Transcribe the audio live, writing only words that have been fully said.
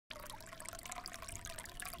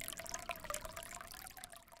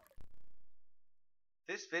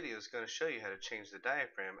This video is going to show you how to change the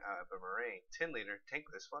diaphragm out of a Marey 10-liter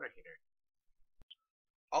tankless water heater.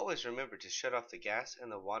 Always remember to shut off the gas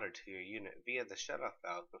and the water to your unit via the shutoff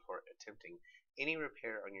valve before attempting any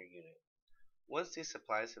repair on your unit. Once these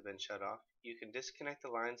supplies have been shut off, you can disconnect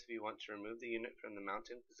the lines if you want to remove the unit from the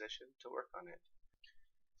mounting position to work on it.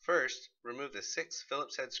 First, remove the 6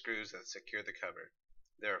 Phillips head screws that secure the cover.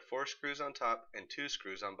 There are 4 screws on top and 2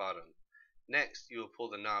 screws on bottom. Next, you will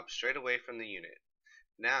pull the knob straight away from the unit.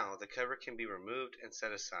 Now the cover can be removed and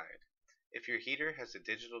set aside. If your heater has a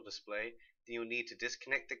digital display, then you'll need to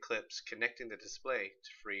disconnect the clips connecting the display to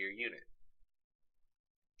free your unit.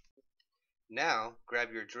 Now grab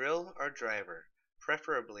your drill or driver,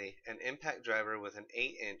 preferably an impact driver with an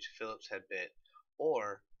 8-inch Phillips head bit,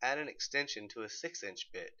 or add an extension to a 6-inch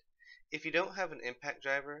bit. If you don't have an impact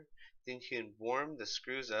driver, then you can warm the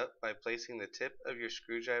screws up by placing the tip of your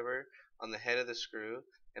screwdriver on the head of the screw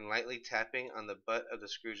and lightly tapping on the butt of the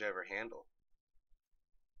screwdriver handle.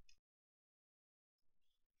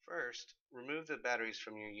 First, remove the batteries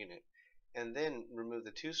from your unit, and then remove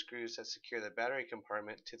the 2 screws that secure the battery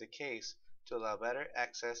compartment to the case to allow better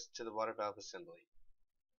access to the water valve assembly.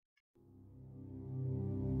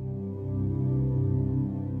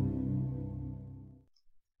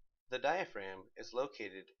 The diaphragm is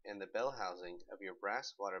located in the bell housing of your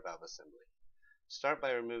brass water valve assembly. Start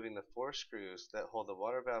by removing the 4 screws that hold the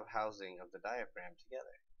water valve housing of the diaphragm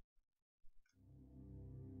together.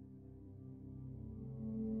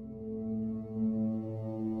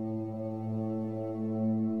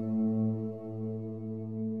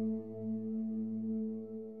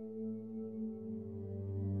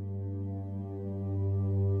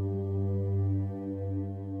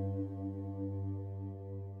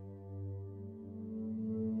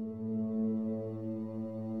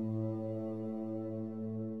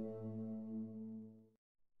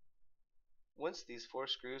 Once these 4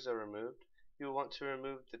 screws are removed, you will want to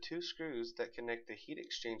remove the 2 screws that connect the heat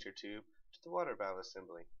exchanger tube to the water valve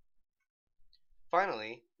assembly.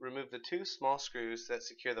 Finally, remove the 2 small screws that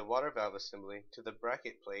secure the water valve assembly to the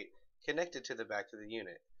bracket plate connected to the back of the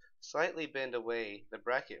unit. Slightly bend away the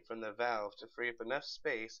bracket from the valve to free up enough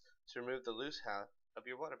space to remove the loose half of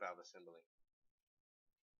your water valve assembly.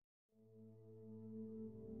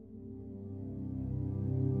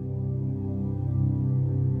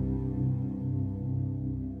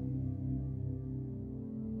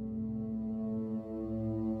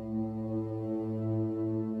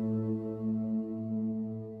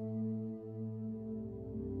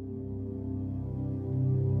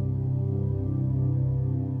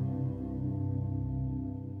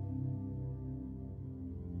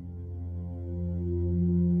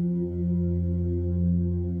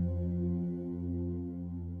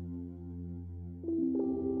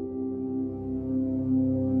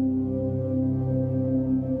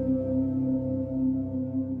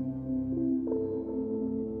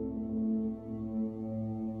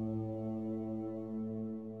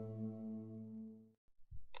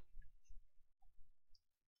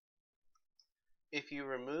 If you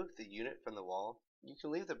remove the unit from the wall, you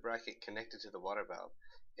can leave the bracket connected to the water valve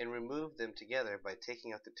and remove them together by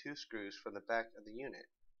taking out the 2 screws from the back of the unit.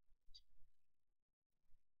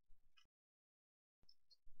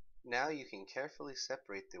 Now you can carefully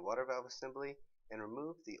separate the water valve assembly and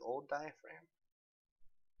remove the old diaphragm.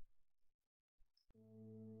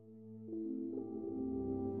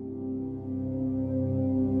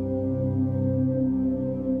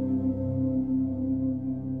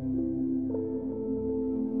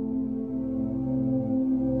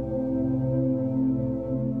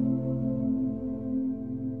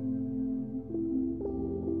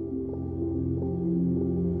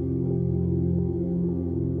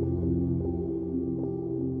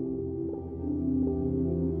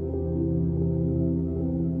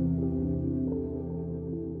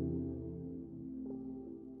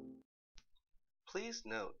 Please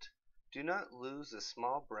note, do not lose the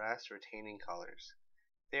small brass retaining collars.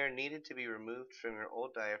 They are needed to be removed from your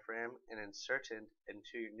old diaphragm and inserted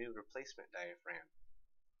into your new replacement diaphragm.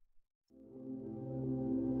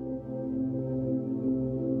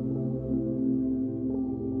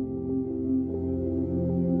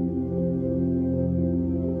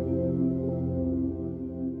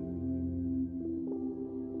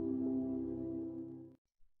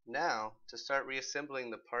 Now, to start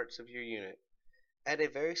reassembling the parts of your unit, add a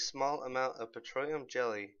very small amount of petroleum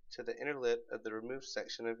jelly to the inner lip of the removed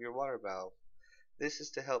section of your water valve. This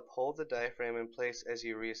is to help hold the diaphragm in place as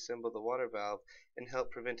you reassemble the water valve and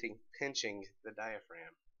help preventing pinching the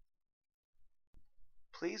diaphragm.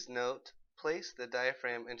 Please note, place the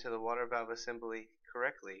diaphragm into the water valve assembly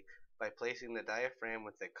correctly by placing the diaphragm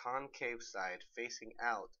with the concave side facing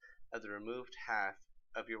out of the removed half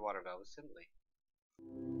of your water valve assembly.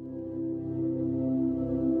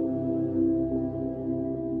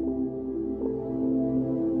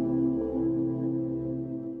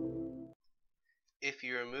 If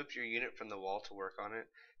you removed your unit from the wall to work on it,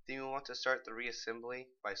 then you will want to start the reassembly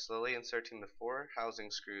by slowly inserting the 4 housing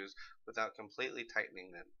screws without completely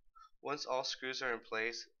tightening them. Once all screws are in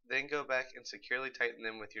place, then go back and securely tighten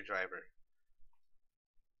them with your driver.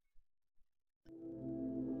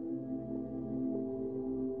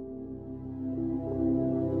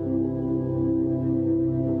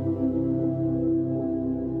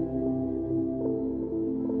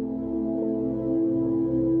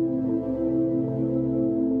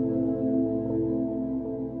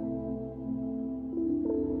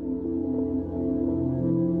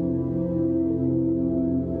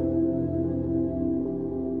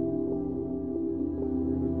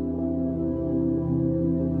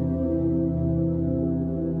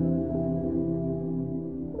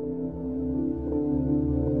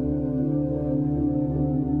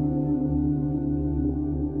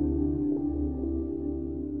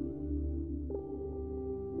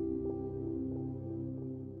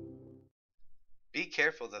 Be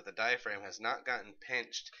careful that the diaphragm has not gotten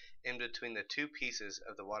pinched in between the 2 pieces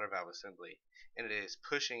of the water valve assembly, and it is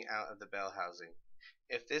pushing out of the bell housing.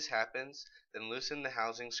 If this happens, then loosen the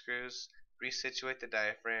housing screws, resituate the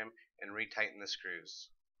diaphragm, and retighten the screws.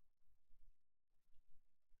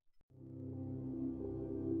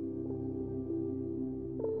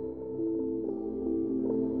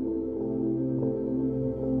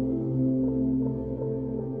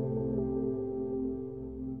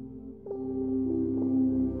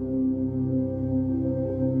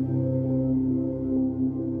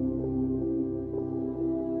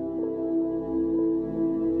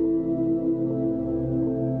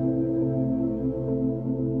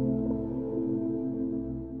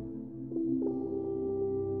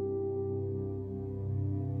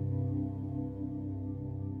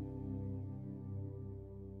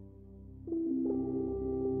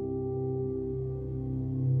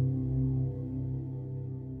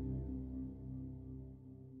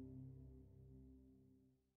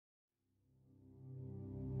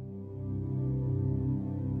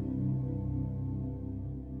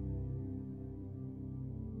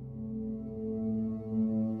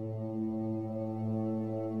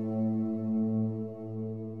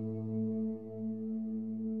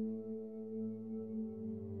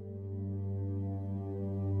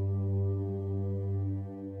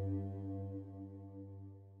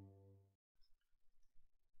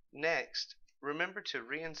 Next, remember to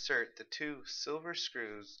reinsert the 2 silver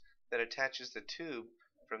screws that attaches the tube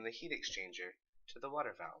from the heat exchanger to the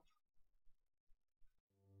water valve.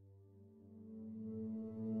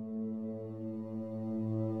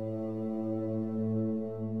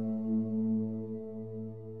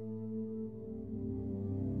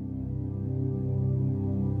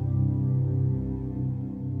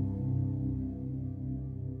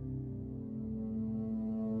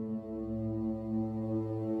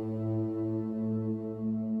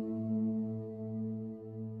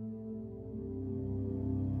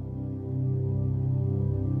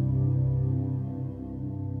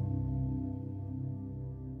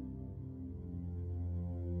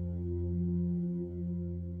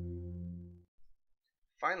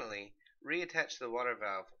 Finally, reattach the water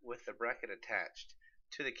valve with the bracket attached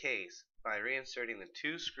to the case by reinserting the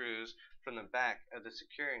 2 screws from the back of the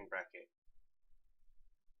securing bracket.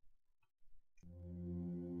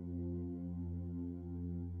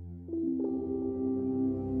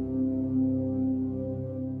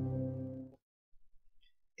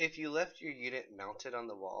 If you left your unit mounted on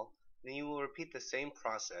the wall, then you will repeat the same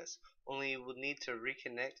process, only you will need to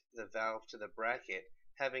reconnect the valve to the bracket,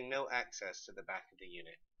 having no access to the back of the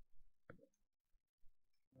unit.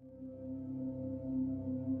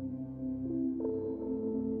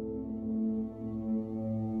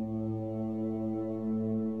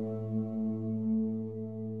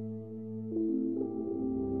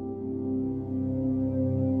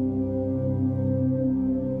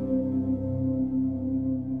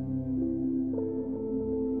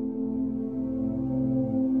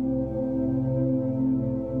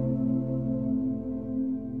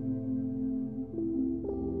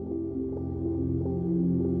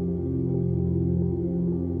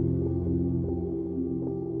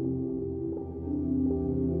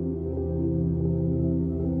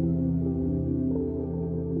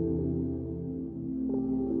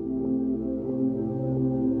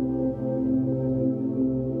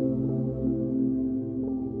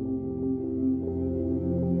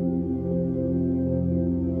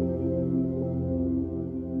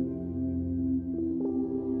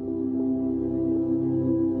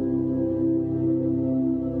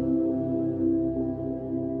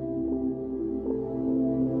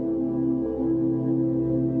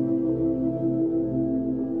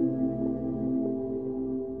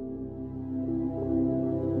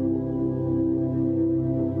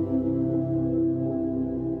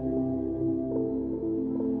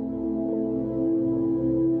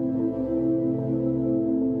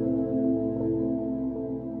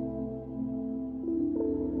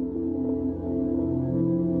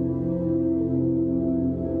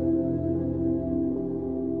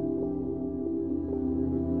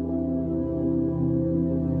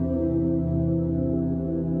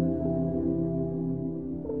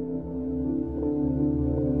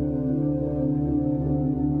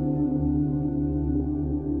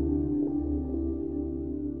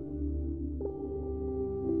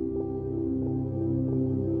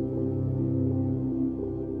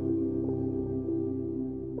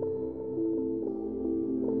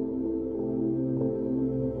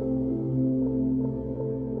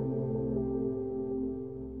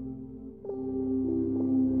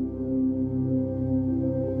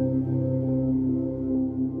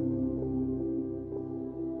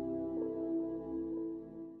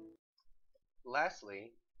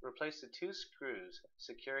 Lastly, replace the 2 screws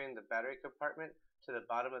securing the battery compartment to the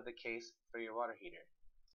bottom of the case for your water heater.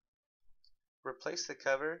 Replace the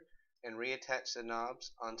cover and reattach the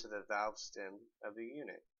knobs onto the valve stem of the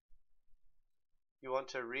unit. You want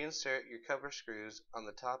to reinsert your cover screws on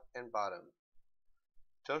the top and bottom.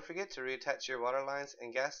 Don't forget to reattach your water lines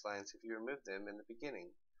and gas lines if you removed them in the beginning,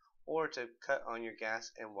 or to cut on your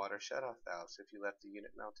gas and water shutoff valves if you left the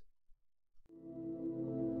unit mounted.